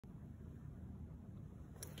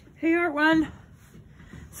Hey Art One.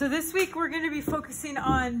 So this week we're going to be focusing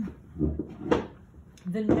on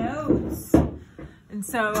the nose. And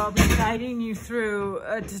so I'll be guiding you through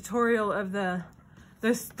a tutorial of the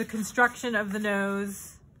construction of the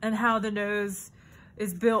nose and how the nose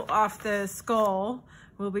is built off the skull.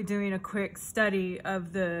 We'll be doing a quick study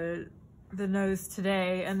of the nose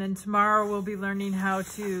today, and then tomorrow we'll be learning how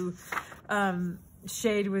to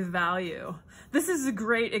shade with value. This is a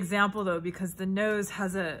great example though, because the nose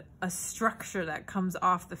has a structure that comes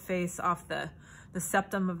off the face, off the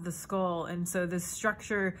septum of the skull. And so this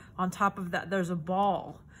structure, on top of that, there's a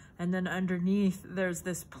ball. And then underneath, there's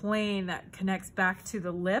this plane that connects back to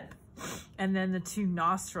the lip and then the two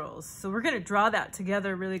nostrils. So we're gonna draw that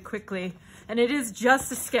together really quickly. And it is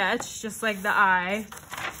just a sketch, just like the eye.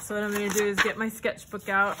 So what I'm gonna do is get my sketchbook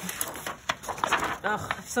out.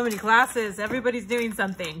 Ugh, so many classes, everybody's doing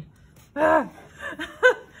something.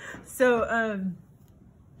 So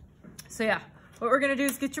yeah, what we're gonna do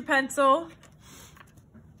is get your pencil,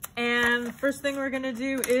 and the first thing we're gonna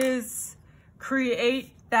do is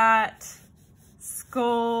create that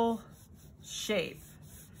skull shape.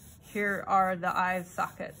 Here are the eye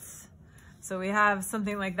sockets. So we have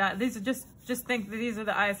something like that. These are just think that these are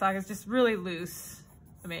the eye sockets, just really loose.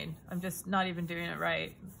 I mean, I'm just not even doing it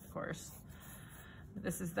right, of course.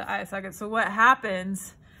 This is the eye socket. So what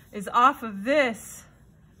happens is off of this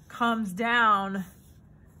comes down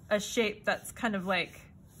a shape that's kind of like,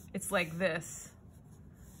 it's like this.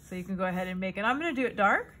 So you can go ahead and make it. I'm gonna do it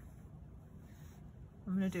dark.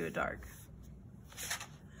 I'm gonna do it dark.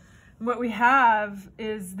 What we have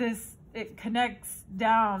is this, it connects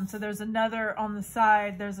down. So there's another on the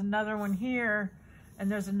side, there's another one here, and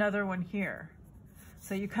there's another one here.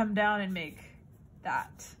 So you come down and make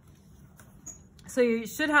that. So you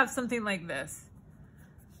should have something like this.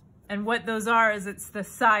 And what those are is it's the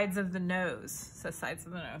sides of the nose. So sides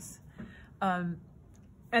of the nose.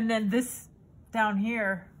 And then this down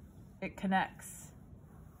here, it connects.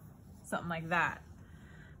 Something like that.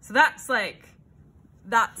 So that's like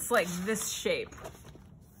this shape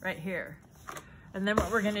right here. And then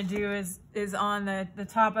what we're gonna do is on the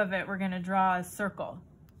top of it, we're gonna draw a circle.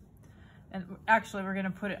 And actually we're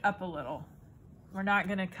gonna put it up a little. We're not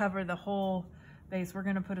gonna cover the whole base. We're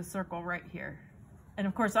gonna put a circle right here. And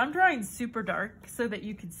of course, I'm drawing super dark so that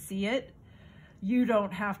you can see it. You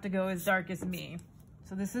don't have to go as dark as me.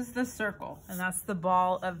 So this is the circle, and that's the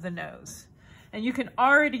ball of the nose. And you can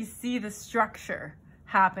already see the structure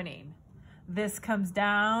happening. This comes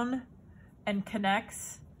down and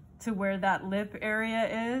connects to where that lip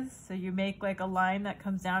area is. So you make like a line that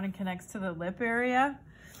comes down and connects to the lip area.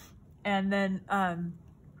 And then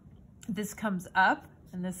this comes up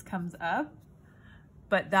and this comes up,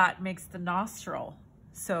 but that makes the nostril.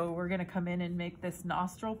 So we're gonna come in and make this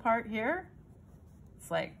nostril part here.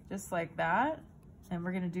 It's like, just like that. And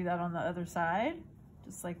we're gonna do that on the other side,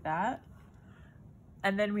 just like that.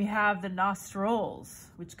 And then we have the nostrils,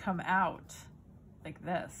 which come out like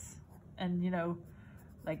this. And you know,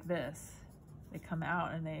 like this. They come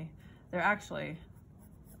out and they're actually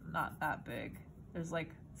not that big. There's like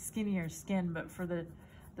skinnier skin, but for the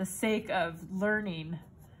sake of learning,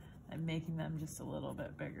 I'm making them just a little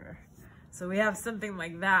bit bigger. So we have something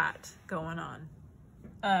like that going on.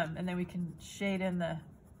 And then we can shade in the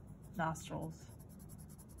nostrils.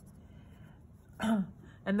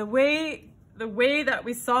 And the way that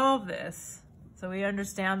we solve this, so we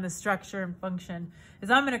understand the structure and function, is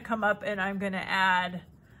I'm gonna come up and I'm gonna add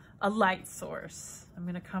a light source. I'm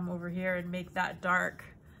gonna come over here and make that dark.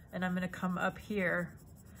 And I'm gonna come up here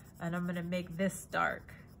and I'm gonna make this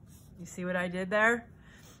dark. You see what I did there?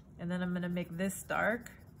 And then I'm gonna make this dark.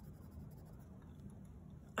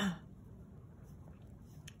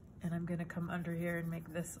 And I'm gonna come under here and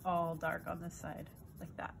make this all dark on this side,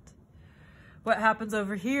 like that. What happens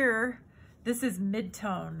over here, this is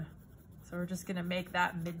mid-tone. So we're just gonna make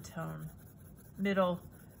that mid-tone, middle.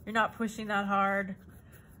 You're not pushing that hard,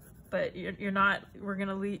 but you're not, we're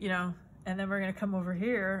gonna leave, you know, and then we're gonna come over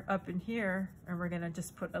here, up in here, and we're gonna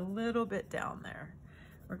just put a little bit down there.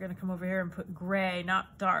 We're gonna come over here and put gray,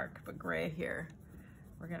 not dark, but gray here.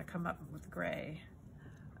 We're gonna come up with gray.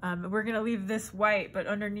 We're gonna leave this white, but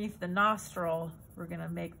underneath the nostril, we're gonna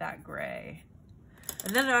make that gray.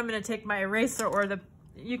 And then I'm gonna take my eraser, or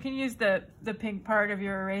you can use the pink part of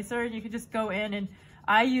your eraser, and you can just go in, and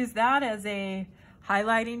I use that as a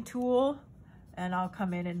highlighting tool, and I'll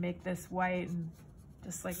come in and make this white, and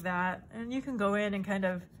just like that. And you can go in and kind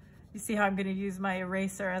of, you see how I'm gonna use my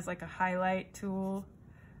eraser as like a highlight tool.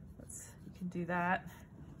 You can do that.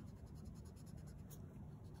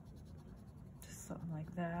 Just something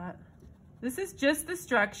like that. This is just the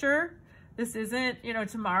structure This isn't, you know,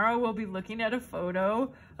 tomorrow we'll be looking at a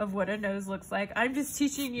photo of what a nose looks like. I'm just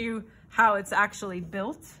teaching you how it's actually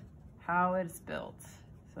built, how it's built.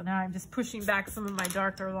 So now I'm just pushing back some of my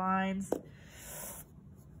darker lines.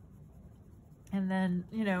 And then,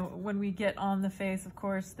 you know, when we get on the face, of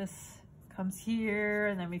course, this comes here,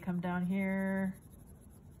 and then we come down here.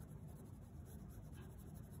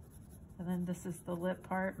 And then this is the lip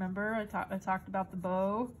part. Remember, I talked about the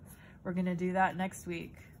bow. We're gonna do that next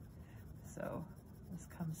week. So this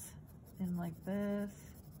comes in like this,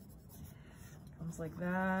 comes like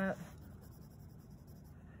that.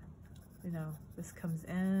 You know, this comes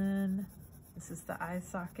in. This is the eye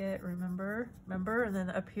socket, remember? And then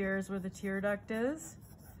up here is where the tear duct is.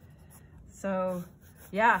 So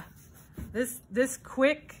yeah, this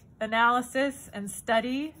quick analysis and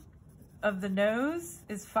study of the nose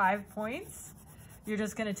is 5 points. You're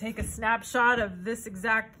just gonna take a snapshot of this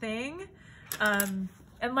exact thing.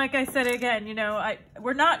 And like I said again, you know,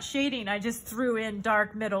 we're not shading. I just threw in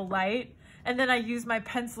dark, middle, light. And then I used my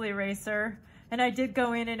pencil eraser. And I did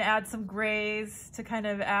go in and add some grays to kind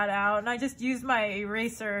of add out. And I just used my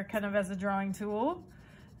eraser kind of as a drawing tool.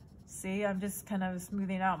 See, I'm just kind of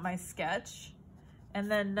smoothing out my sketch. And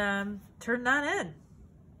then turn that in.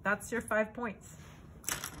 That's your 5 points.